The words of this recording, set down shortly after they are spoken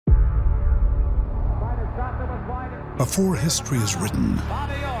Before history is written,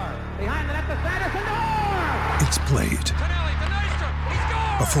 it's played.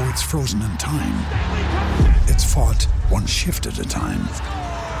 Before it's frozen in time, it's fought one shift at a time.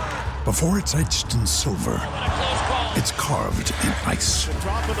 Before it's etched in silver, it's carved in ice.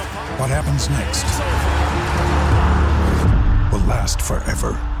 What happens next will last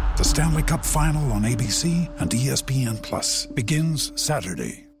forever. The Stanley Cup Final on ABC and ESPN Plus begins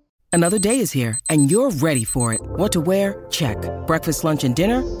Saturday. Another day is here, and you're ready for it. What to wear? Check. Breakfast, lunch, and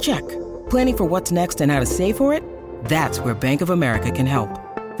dinner? Check. Planning for what's next and how to save for it? That's where Bank of America can help.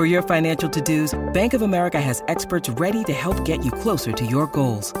 For your financial to-dos, Bank of America has experts ready to help get you closer to your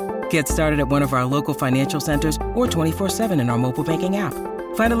goals. Get started at one of our local financial centers or 24/7 in our mobile banking app.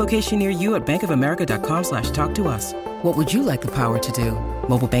 Find a location near you at bankofamerica.com/talktous. What would you like the power to do?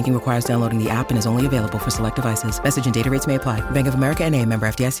 Mobile banking requires downloading the app and is only available for select devices. Message and data rates may apply. Bank of America N.A., member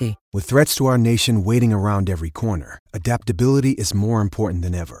FDIC. With threats to our nation waiting around every corner, adaptability is more important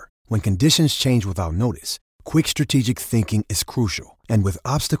than ever. When conditions change without notice, quick strategic thinking is crucial. And with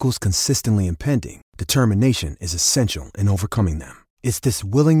obstacles consistently impending, determination is essential in overcoming them. It's this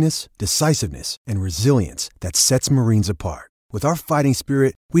willingness, decisiveness, and resilience that sets Marines apart. With our fighting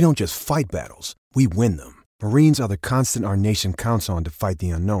spirit, we don't just fight battles, we win them. Marines are the constant our nation counts on to fight the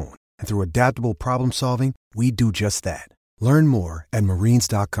unknown. And through adaptable problem solving, we do just that. Learn more at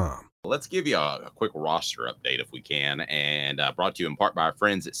marines.com. Let's give you a quick roster update if we can, and brought to you in part by our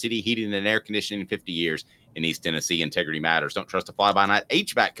friends at City Heating and Air Conditioning, 50 years in East Tennessee. Integrity matters. Don't trust a fly-by-night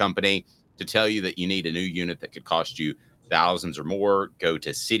HVAC company to tell you that you need a new unit that could cost you thousands or more. Go to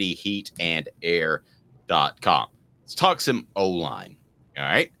cityheatandair.com. Let's talk some O-line. All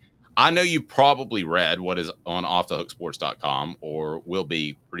right. I know you probably read what is on offthehooksports.com or will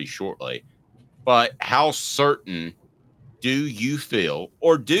be pretty shortly, but how certain do you feel,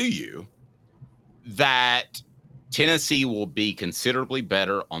 or do you, that Tennessee will be considerably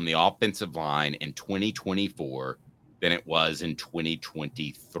better on the offensive line in 2024 than it was in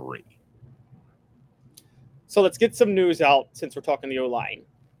 2023? So let's get some news out since we're talking the O-line.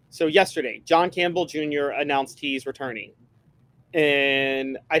 So yesterday, John Campbell Jr. announced he's returning,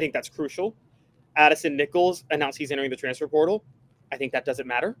 and I think that's crucial. Addison Nichols announced he's entering the transfer portal. I think that doesn't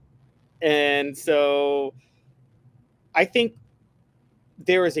matter. And so I think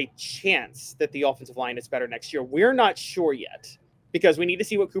there is a chance that the offensive line is better next year. We're not sure yet because we need to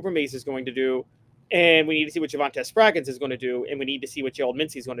see what Cooper Mays is going to do, and we need to see what Javonte Spraggins is going to do, and we need to see what Gerald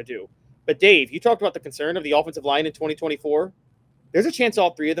Mincey is going to do. But Dave, you talked about the concern of the offensive line in 2024. There's a chance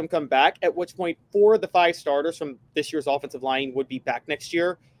all three of them come back, at which point 4 of the 5 starters from this year's offensive line would be back next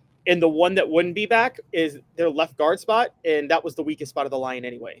year. And the one that wouldn't be back is their left guard spot, and that was the weakest spot of the line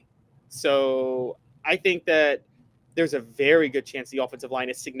anyway. So I think that there's a very good chance the offensive line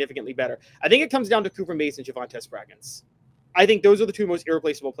is significantly better. I think it comes down to Cooper Mays and Javonte Spraggins. I think those are the 2 most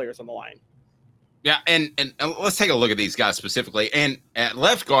irreplaceable players on the line. Yeah, and let's take a look at these guys specifically. And at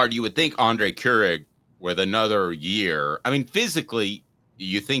left guard, you would think Andre Keurig with another year. I mean, physically,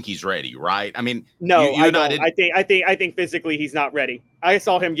 you think he's ready, right? I mean, no, I don't. I think physically he's not ready. I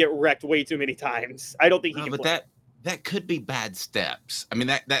saw him get wrecked way too many times. I don't think he can play. But that could be bad steps. I mean,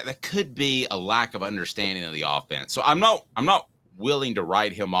 that could be a lack of understanding of the offense. So I'm not willing to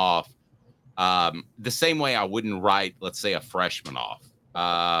write him off the same way I wouldn't write, let's say, a freshman off.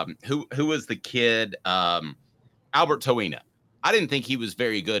 Who was the kid? Albert Toina. I didn't think he was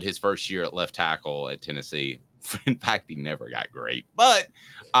very good his first year at left tackle at Tennessee. In fact, he never got great. But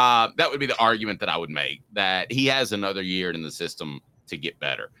that would be the argument that I would make, that he has another year in the system to get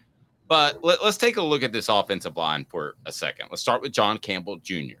better. But let's take a look at this offensive line for a second. Let's start with John Campbell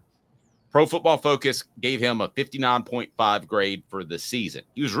Jr. Pro Football Focus gave him a 59.5 grade for the season.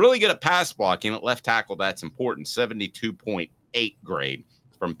 He was really good at pass blocking at left tackle. That's important. 72.8 grade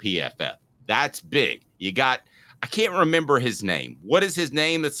from PFF. That's big. I can't remember his name. What is his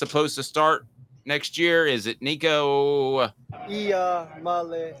name that's supposed to start next year? Is it Nico?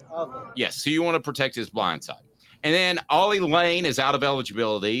 Yes, so you want to protect his blind side. And then Ollie Lane is out of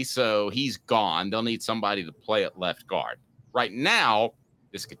eligibility, so he's gone. They'll need somebody to play at left guard. Right now,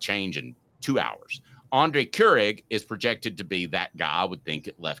 this could change in 2 hours. Andre Keurig is projected to be that guy, I would think,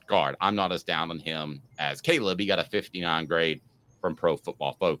 at left guard. I'm not as down on him as Caleb. He got a 59 grade from Pro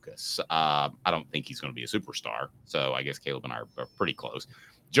Football Focus. I don't think he's going to be a superstar, so I guess Caleb and I are pretty close.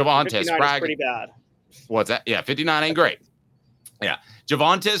 Javonte Spraggins. Pretty bad. What's that? Yeah, 59 ain't great. Yeah.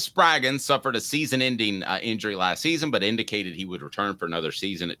 Javonte Spraggins suffered a season-ending injury last season, but indicated he would return for another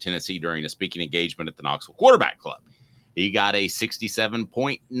season at Tennessee during a speaking engagement at the Knoxville Quarterback Club. He got a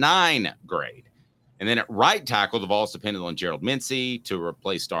 67.9 grade. And then at right tackle, the Vols depended on Gerald Mincey to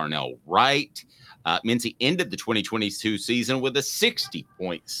replace Darnell Wright. Mincy ended the 2022 season with a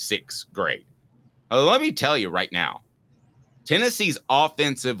 60.6 grade. Let me tell you right now, Tennessee's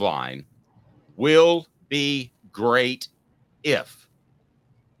offensive line will be great if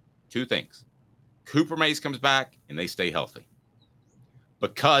two things. Cooper Mays comes back and they stay healthy.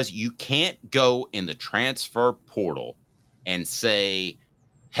 Because you can't go in the transfer portal and say,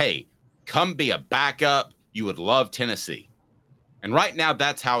 hey, come be a backup. You would love Tennessee. And right now,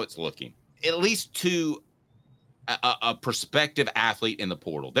 that's how it's looking, at least to a prospective athlete in the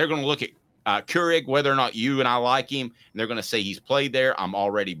portal. They're going to look at Keurig, whether or not you and I like him, and they're going to say he's played there. I'm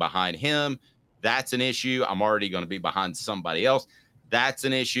already behind him. That's an issue. I'm already going to be behind somebody else. That's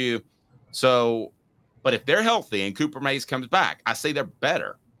an issue. So, but if they're healthy and Cooper Mays comes back, I say they're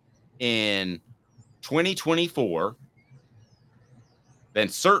better in 2024 than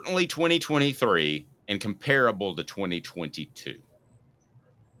certainly 2023 and comparable to 2022.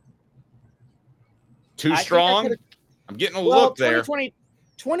 Too strong? I'm getting a look there.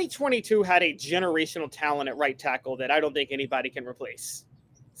 2022 had a generational talent at right tackle that I don't think anybody can replace.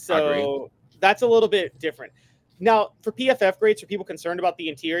 So that's a little bit different. Now, for PFF grades, for people concerned about the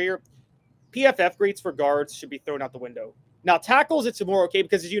interior, PFF grades for guards should be thrown out the window. Now, tackles, it's more okay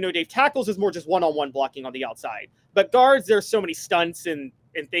because, as you know, Dave, tackles is more just one-on-one blocking on the outside. But guards, there's so many stunts and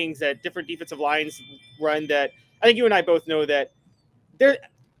things that different defensive lines run that I think you and I both know that their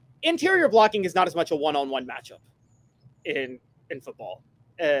interior blocking is not as much a one-on-one matchup in football.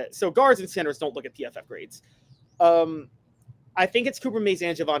 So guards and centers don't look at PFF grades. I think it's Cooper Mays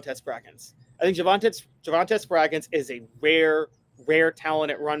and Javonte Spraggins. I think Javonte Spraggins is a rare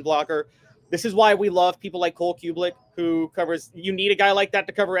talent at run blocker. This is why we love people like Cole Kublik, who covers – you need a guy like that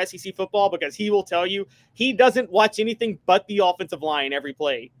to cover SEC football because he will tell you he doesn't watch anything but the offensive line every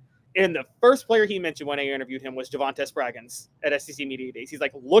play. And the first player he mentioned when I interviewed him was Javonte Spraggins at SEC Media Days. He's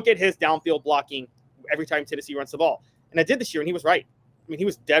like, look at his downfield blocking every time Tennessee runs the ball. And I did this year, and he was right. I mean, he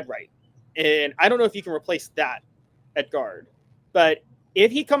was dead right. And I don't know if you can replace that at guard. But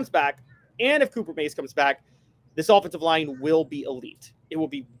if he comes back and if Cooper Mays comes back, this offensive line will be elite. It will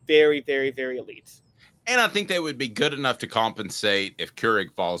be very, very, very elite. And I think they would be good enough to compensate if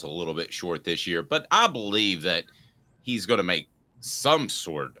Keurig falls a little bit short this year. But I believe that he's going to make some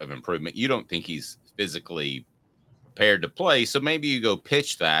sort of improvement. You don't think he's physically prepared to play, so maybe you go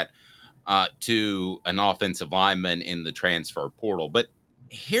pitch that to an offensive lineman in the transfer portal. But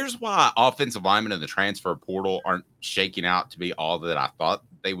here's why offensive linemen in the transfer portal aren't shaking out to be all that I thought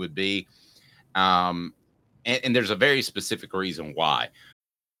they would be. And there's a very specific reason why.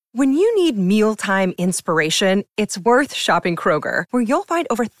 When you need mealtime inspiration, it's worth shopping Kroger, where you'll find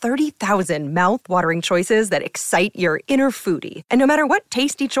over 30,000 mouth-watering choices that excite your inner foodie. And no matter what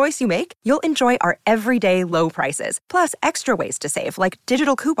tasty choice you make, you'll enjoy our everyday low prices, plus extra ways to save, like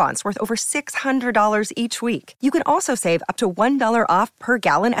digital coupons worth over $600 each week. You can also save up to $1 off per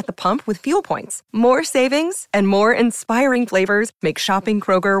gallon at the pump with fuel points. More savings and more inspiring flavors make shopping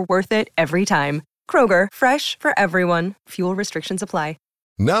Kroger worth it every time. Kroger, fresh for everyone. Fuel restrictions apply.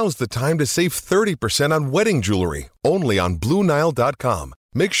 Now's the time to save 30% on wedding jewelry, only on BlueNile.com.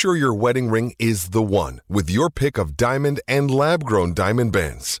 Make sure your wedding ring is the one with your pick of diamond and lab-grown diamond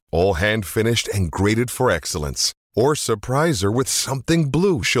bands, all hand-finished and graded for excellence. Or surprise her with something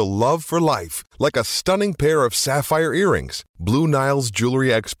blue she'll love for life, like a stunning pair of sapphire earrings. Blue Nile's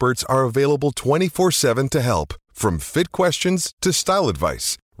jewelry experts are available 24/7 to help, from fit questions to style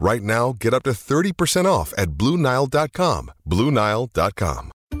advice. Right now, get up to 30% off at BlueNile.com.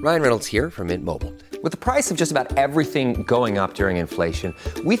 BlueNile.com. Ryan Reynolds here from Mint Mobile. With the price of just about everything going up during inflation,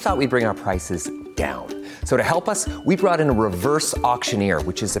 we thought we'd bring our prices down. So to help us, we brought in a reverse auctioneer,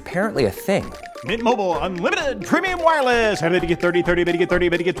 which is apparently a thing. Mint Mobile Unlimited Premium Wireless. How to get 30, 30, how to get 30,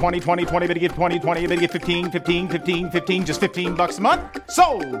 how to get 20, 20, 20, how to get 20, 20, how to get 15, 15, 15, 15, just $15 a month?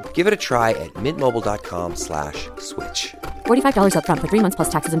 Sold! Give it a try at mintmobile.com/switch. $45 up front for 3 months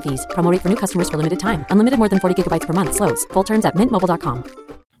plus taxes and fees. Promo rate for new customers for limited time. Unlimited more than 40 gigabytes per month. Slows full terms at mintmobile.com.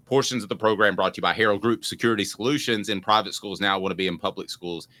 Portions of the program brought to you by Harold Group Security Solutions. In private schools now want to be in public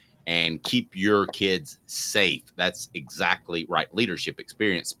schools and keep your kids safe. That's exactly right. Leadership,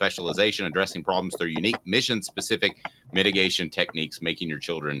 experience, specialization, addressing problems through unique mission-specific mitigation techniques, making your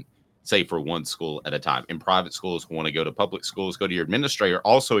children safer one school at a time. In private schools, want to go to public schools, go to your administrator,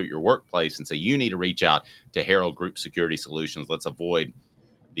 also at your workplace, and say you need to reach out to Harold Group Security Solutions. Let's avoid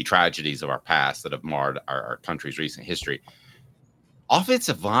the tragedies of our past that have marred our country's recent history.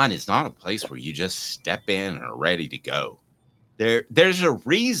 Offensive line is not a place where you just step in and are ready to go. There's a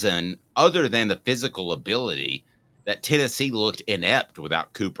reason other than the physical ability that Tennessee looked inept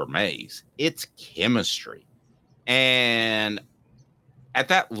without Cooper Mays. It's chemistry. And at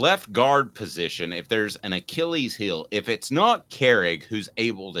that left guard position, if there's an Achilles heel, if it's not Carrick who's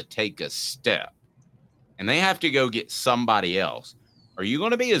able to take a step and they have to go get somebody else, are you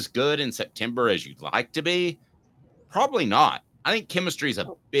going to be as good in September as you'd like to be? Probably not. I think chemistry is a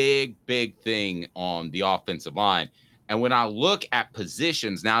big, big thing on the offensive line. And when I look at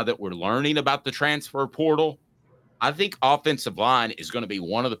positions now that we're learning about the transfer portal, I think offensive line is going to be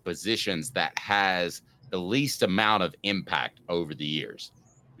one of the positions that has the least amount of impact over the years.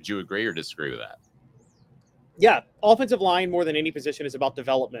 Would you agree or disagree with that? Yeah, offensive line more than any position is about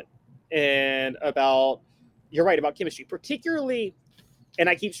development and about, you're right, about chemistry, particularly, and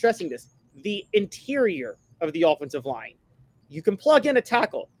I keep stressing this, the interior of the offensive line. You can plug in a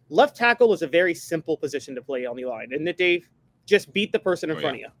tackle. Left tackle is a very simple position to play on the line. Isn't it, Dave? Just beat the person in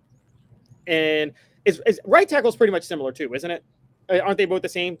front of you. And right tackle is pretty much similar too, isn't it? Aren't they both the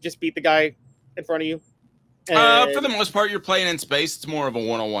same? Just beat the guy in front of you? For the most part, you're playing in space. It's more of a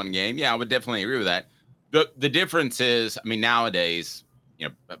one-on-one game. Yeah, I would definitely agree with that. The difference is, I mean, nowadays,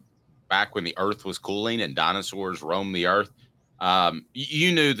 back when the earth was cooling and dinosaurs roamed the earth,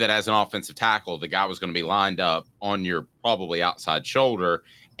 you knew that as an offensive tackle, the guy was going to be lined up on your probably outside shoulder,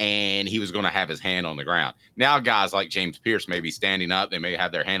 and he was going to have his hand on the ground. Now, guys like James Pierce may be standing up. They may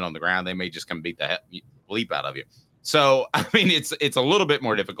have their hand on the ground. They may just come beat the bleep out of you. So, I mean, it's a little bit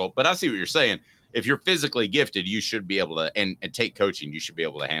more difficult, but I see what you're saying. If you're physically gifted, you should be able to, and take coaching, you should be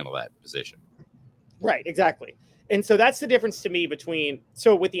able to handle that position. Right, exactly. And so that's the difference to me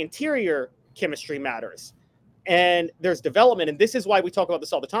so with the interior, chemistry matters. And there's development, and this is why we talk about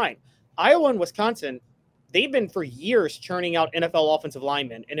this all the time. Iowa and Wisconsin, they've been for years churning out NFL offensive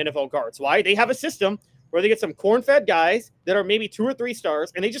linemen and NFL guards. Why? They have a system where they get some corn-fed guys that are maybe 2 or 3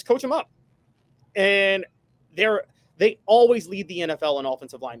 stars, and they just coach them up. And they always lead the NFL in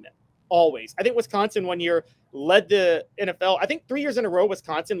offensive linemen. Always. I think Wisconsin one year led the NFL. I think 3 years in a row,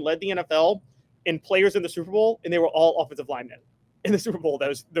 Wisconsin led the NFL in players in the Super Bowl, and they were all offensive linemen in the Super Bowl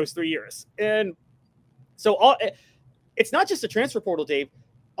those 3 years. And so it's not just a transfer portal, Dave.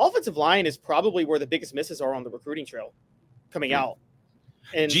 Offensive line is probably where the biggest misses are on the recruiting trail coming out.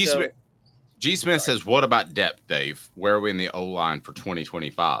 And G. Smith says, what about depth, Dave? Where are we in the O-line for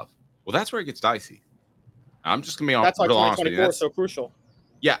 2025? Well, that's where it gets dicey. I'm just going to be that's why real honest with you. 2024 is so crucial.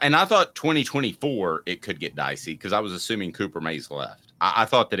 Yeah, and I thought 2024 it could get dicey because I was assuming Cooper Mays left. I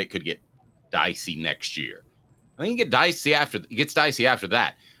thought that it could get dicey next year. I think it gets dicey after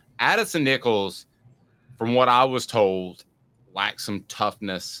that. Addison Nichols, from what I was told, lacked some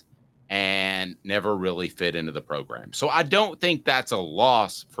toughness and never really fit into the program. So I don't think that's a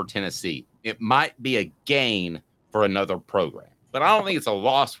loss for Tennessee. It might be a gain for another program, but I don't think it's a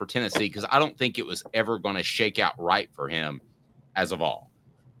loss for Tennessee because I don't think it was ever going to shake out right for him as of all.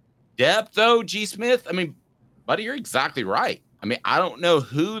 Depth, though, G. Smith, I mean, buddy, you're exactly right. I mean, I don't know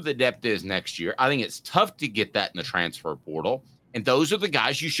who the depth is next year. I think it's tough to get that in the transfer portal, and those are the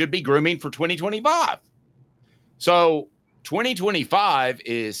guys you should be grooming for 2025. So 2025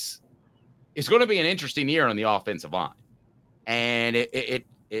 is going to be an interesting year on the offensive line. And it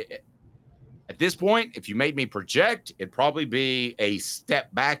at this point, if you made me project, it'd probably be a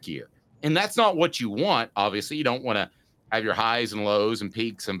step back year. And that's not what you want. Obviously, you don't want to have your highs and lows and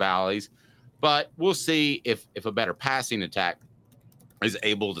peaks and valleys, but we'll see if a better passing attack is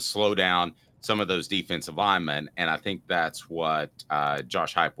able to slow down some of those defensive linemen. And I think that's what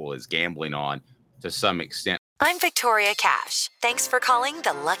Josh Heupel is gambling on to some extent. I'm Victoria Cash. Thanks for calling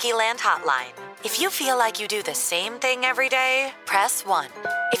the Lucky Land Hotline. If you feel like you do the same thing every day, press 1.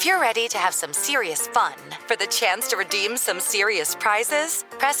 If you're ready to have some serious fun for the chance to redeem some serious prizes,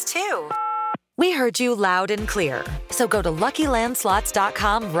 press 2. We heard you loud and clear. So go to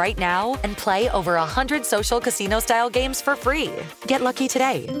LuckyLandSlots.com right now and play over 100 social casino-style games for free. Get lucky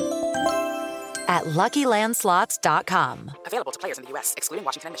today at LuckyLandSlots.com. Available to players in the U.S., excluding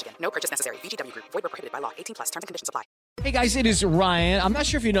Washington and Michigan. No purchase necessary. VGW Group. Void where prohibited by law. 18+. Terms and conditions apply. Hey, guys, it is Ryan. I'm not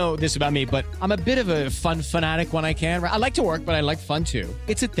sure if you know this about me, but I'm a bit of a fun fanatic when I can. I like to work, but I like fun, too.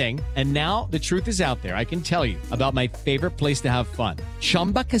 It's a thing. And now the truth is out there. I can tell you about my favorite place to have fun.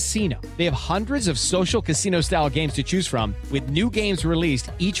 Chumba Casino. They have hundreds of social casino-style games to choose from with new games released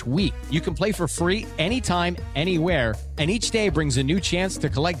each week. You can play for free anytime, anywhere, and each day brings a new chance to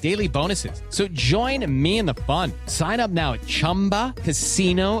collect daily bonuses. So join me in the fun. Sign up now at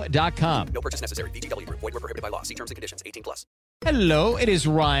ChumbaCasino.com. No purchase necessary. VGW Group. Void where prohibited by law. See terms and conditions. 18+. Hello, it is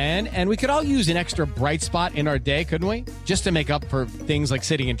Ryan, and we could all use an extra bright spot in our day, couldn't we? Just to make up for things like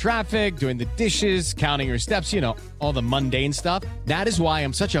sitting in traffic, doing the dishes, counting your steps, you know, all the mundane stuff. That is why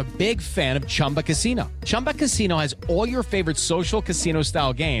I'm such a big fan of Chumba Casino. Chumba Casino has all your favorite social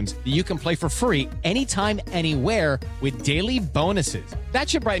casino-style games that you can play for free anytime, anywhere with daily bonuses. That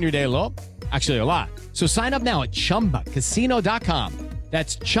should brighten your day a little. Actually, a lot. So sign up now at ChumbaCasino.com.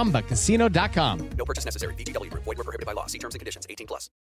 That's ChumbaCasino.com. No purchase necessary. VGW Group. Void where prohibited by law. See terms and conditions. 18+.